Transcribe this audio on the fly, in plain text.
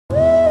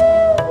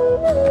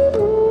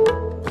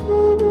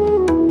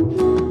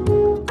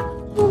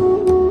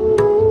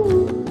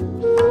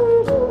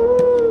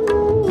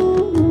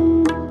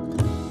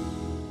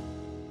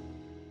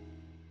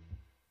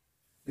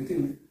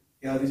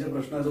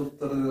प्रश्नाचं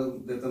उत्तर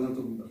देताना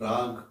तू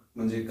राग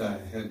म्हणजे काय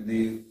हे अगदी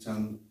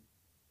छान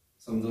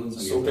समजावून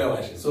सोप्या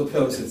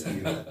भाषेत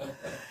सांगितलं.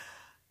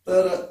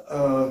 तर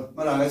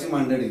मग रागाची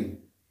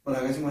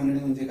मांडणी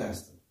म्हणजे काय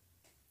असतं?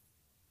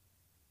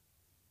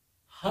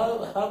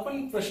 हा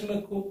पण प्रश्न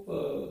खूप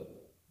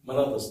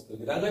मनात असतो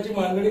की रागाची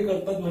मांडणी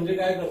करतात म्हणजे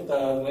काय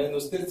करतात, म्हणजे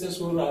नुसतेच ते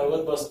सूर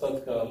आळवत बसतात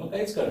का? मग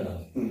काहीच करणार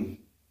नाही.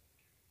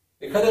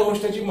 एखाद्या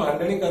गोष्टीची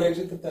मांडणी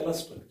करायची तर त्याला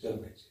स्ट्रक्चर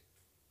पाहिजे,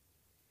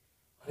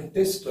 आणि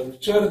ते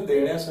स्ट्रक्चर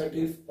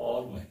देण्यासाठी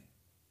फॉर्म आहे.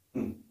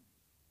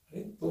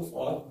 आणि तो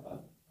फॉर्म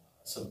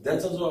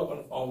सध्याचा जो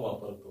आपण फॉर्म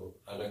वापरतो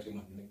रागाची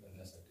मांडणी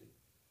करण्यासाठी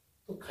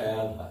तो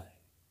खयाल हा आहे.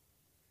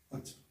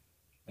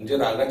 म्हणजे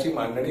रागाची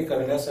मांडणी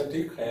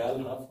करण्यासाठी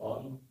खयाल हा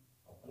फॉर्म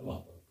आपण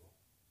वापरतो.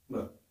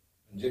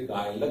 म्हणजे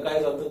गायलं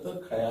काय जातं तर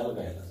खयाल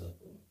गायला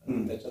जातो,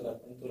 आणि त्याच्यात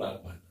आपण तो राग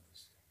मांडत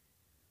असतो.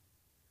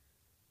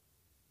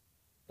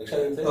 लक्षात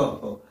येते?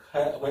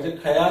 म्हणजे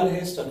खयाल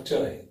हे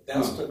स्ट्रक्चर आहे,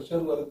 त्या स्ट्रक्चर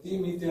वरती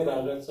मी त्या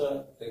रागाचा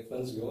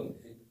रेफरन्स घेऊन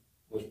एक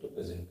गोष्ट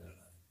प्रेझेंट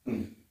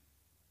करणार.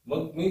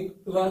 मग मी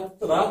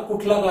राग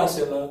कुठला का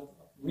असेल ना,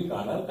 मी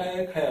गाणार काय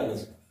आहे,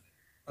 खयालच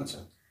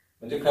गाणार.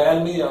 म्हणजे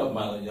खयाल मी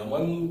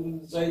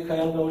यमनचाही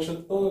खयाल गाऊ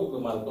शकतो,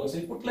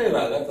 मालकावरही कुठल्याही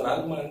रागात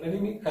राग मांडणी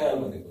मी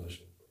खयालमध्ये करू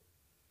शकतो.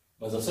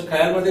 मग जसं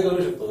खयालमध्ये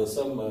करू शकतो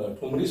तसं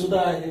ठुमरी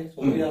सुद्धा आहे.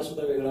 ठुमरी हा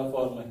सुद्धा वेगळा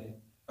फॉर्म आहे.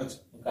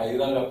 काही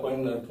राग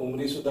आपण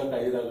ठुमरी सुद्धा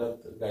काही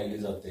रागात गायली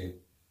जाते.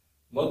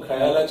 मग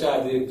खयालाच्या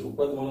आधी एक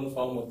ध्रुपद म्हणून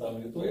फॉर्म होता,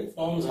 म्हणजे तो एक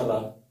फॉर्म झाला.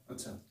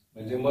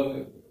 म्हणजे मग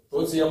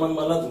तोच यमन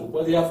मला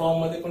ध्रुपद या फॉर्म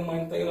मध्ये पण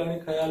मांडता येईल आणि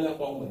खयाल या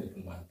फॉर्म मध्ये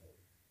पण मांडता येईल.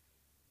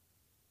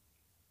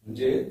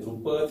 म्हणजे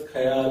ध्रुपद,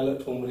 खयाल,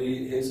 ठुमरी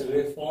हे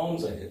सगळे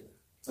फॉर्म्स आहेत,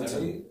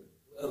 आणि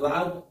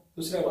राग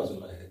दुसऱ्या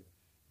बाजूला आहेत.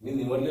 मी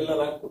निवडलेला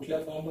राग कुठल्या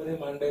फॉर्म मध्ये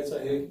मांडायचा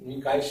हे मी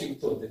काय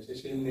शिकतो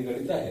त्याच्याशी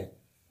निगडित आहे.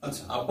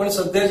 आपण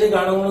सध्या जे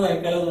गाणं म्हणून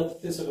ऐकायला जातो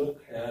ते सगळं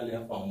खयाल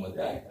या फॉर्म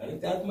मध्ये आहे, आणि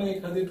त्यात मग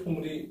एखादी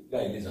ठुमरी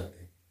गायली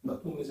जाते.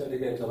 ठुमरीसाठी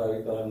काही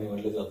ठराविक राग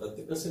निवडले जातात,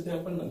 ते कसे ते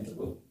आपण नंतर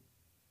बघू.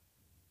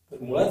 तर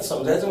मुळात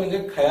समजायचं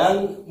म्हणजे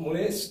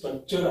खयालमुळे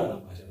स्ट्रक्चर आलं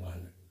माझ्या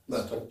मांडणीत.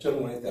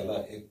 स्ट्रक्चरमुळे त्याला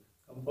एक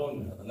कंपाऊंड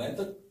मिळालं.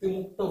 नाहीतर ते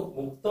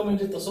मुक्त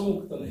म्हणजे तसं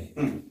मुक्त नाही.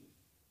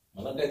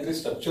 मला काहीतरी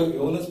स्ट्रक्चर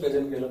घेऊनच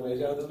प्रेझेंट केलं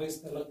पाहिजे,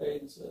 अदरवाईज त्याला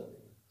काहीच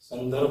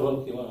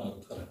संदर्भ किंवा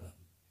अर्थ राहणार.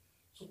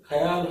 सो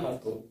खयाल हा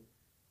तो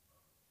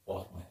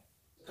फॉर्म आहे.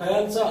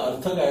 खयालचा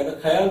अर्थ काय? तर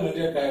खयाल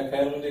म्हणजे काय?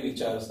 खयाल म्हणजे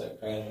विचार,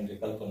 खयाल म्हणजे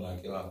कल्पना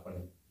किंवा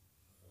आपण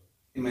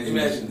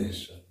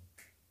इमॅजिनेशन.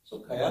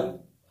 सो खयाल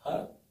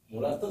हा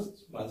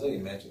मुळातच माझं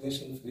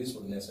इमॅजिनेशन फ्री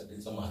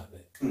सोडण्यासाठीचा मार्ग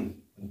आहे.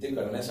 ते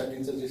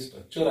करण्यासाठीचं जे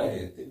स्ट्रक्चर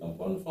आहे ते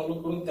कंपाऊंड फॉलो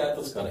करून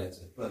त्यातच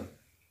करायचं.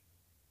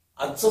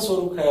 आजचं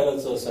स्वरूप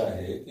खयालाचं असं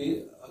आहे की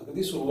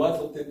अगदी सुरुवात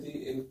होते ती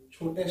एक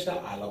छोट्याशा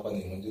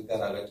आलापाने, म्हणजे त्या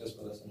रागाच्या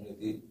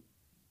स्वरसंगती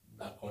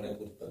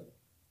दाखवण्यापुरतं,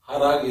 हा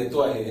राग येतो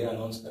आहे हे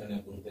अनाऊन्स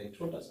करण्यापुरतं एक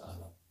छोटासा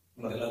आलाप,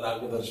 त्याला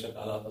रागदर्शक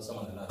आलाप असं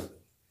म्हणायला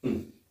हरकत.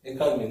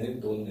 1 मिनिट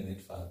 2 मिनिट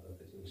फार तर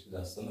त्याच्यापेक्षा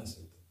जास्त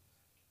नसेल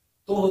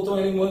तो होतो.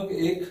 आणि मग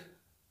एक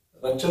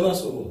रचना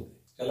सुरू होते,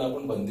 त्याला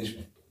आपण बंदिश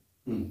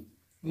म्हणतो.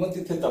 मग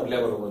तिथे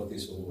तबल्याबरोबर ती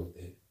सुरू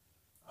होते,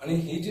 आणि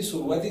ही जी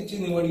सुरुवातीची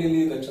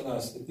निवडलेली रचना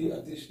असते ती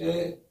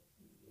अतिशय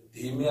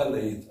धीम्या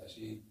लयीत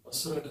अशी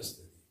पसरट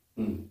असते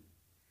ती,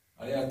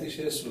 आणि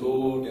अतिशय स्लो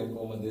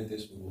टेम्पोमध्ये ते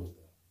सुरू होतं.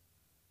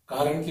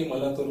 कारण की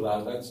मला तो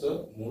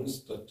रागाचं मूळ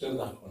स्ट्रक्चर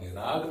दाखवणे,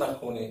 राग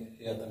दाखवणे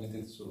हे आता मी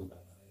तिथे सुरू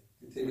करणार आहे.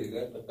 तिथे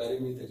वेगळ्या प्रकारे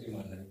मी त्याची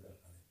मांडणी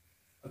करणार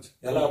आहे.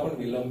 याला आपण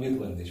विलंबित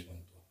बंदिश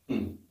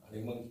म्हणतो.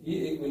 आणि मग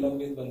ही एक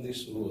विलंबित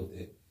बंदिश सुरू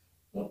होते.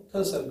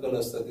 मोठं सर्कल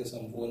असतं, ते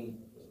संपवून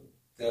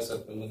त्या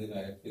सर्कलमध्ये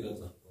गायब फिरत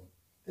राहतो.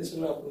 ते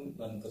सगळं आपण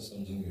नंतर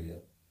समजून घेऊया.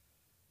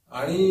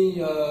 आणि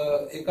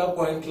एका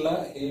पॉइंटला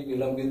ही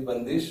विलंबित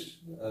बंदिश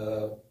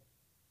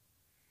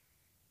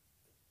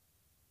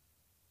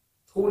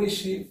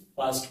थोडीशी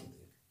फास्ट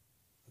होते.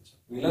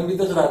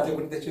 विलंबितच राहते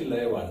पण त्याची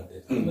लय वाढते,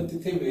 आणि मग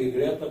तिथे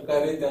वेगळ्या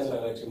प्रकारे त्या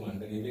रागाची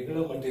मांडणी,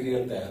 वेगळं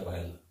मटेरियल तयार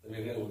व्हायला लागतं,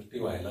 वेगळ्या गोष्टी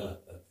व्हायला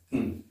लागतात.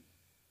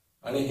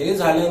 आणि हे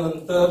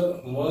झाल्यानंतर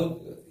मग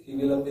ही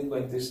विलंबित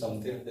बंदिश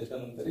संपते, आणि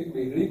त्याच्यानंतर एक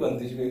वेगळी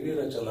बंदिश, वेगळी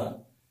रचना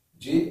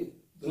जी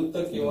द्रुत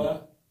किंवा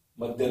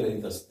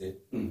मध्यलयीत असते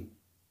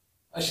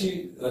अशी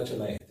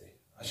रचना येते.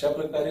 अशा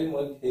प्रकारे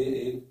मग हे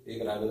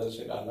एक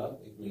रागदर्शक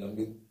आलाप, एक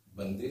विलंबित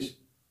बंदिश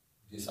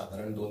जी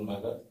साधारण 2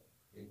 भागात,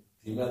 एक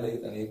धीम्या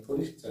लयीत आणि एक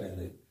थोडीशी चढ्या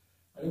लयीत,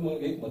 आणि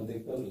मग एक मध्य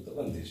किंवा द्रुत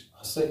बंदिश,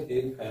 असं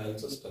हे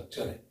खयालचं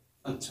स्ट्रक्चर आहे.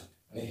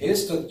 आणि हे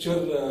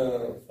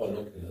स्ट्रक्चर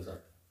फॉलो केलं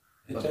जातं.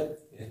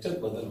 ह्याच्यात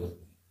बदल होत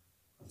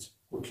नाही.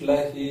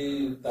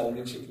 कुठलाही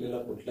तालमीत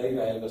शिकलेला कुठलाही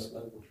गायक असला,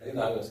 कुठलाही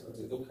राग असला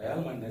तरी तो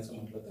खयाल मांडायचं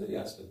म्हटलं तर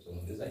या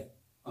स्ट्रक्चरमध्ये जाईल.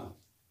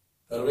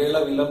 तर वेळेला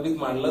विलंबित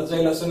मांडलाच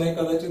जाईल असं नाही,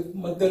 कदाचित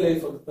मध्यलयी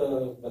फक्त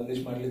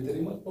बंदिश मांडली तरी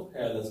मग तो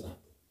खयालच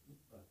राहतो,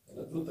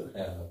 त्याला द्रुत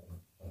खयाल आपण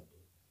म्हणतो.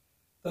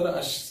 तर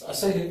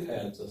असं हे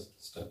खयालचं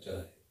स्ट्रक्चर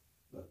आहे.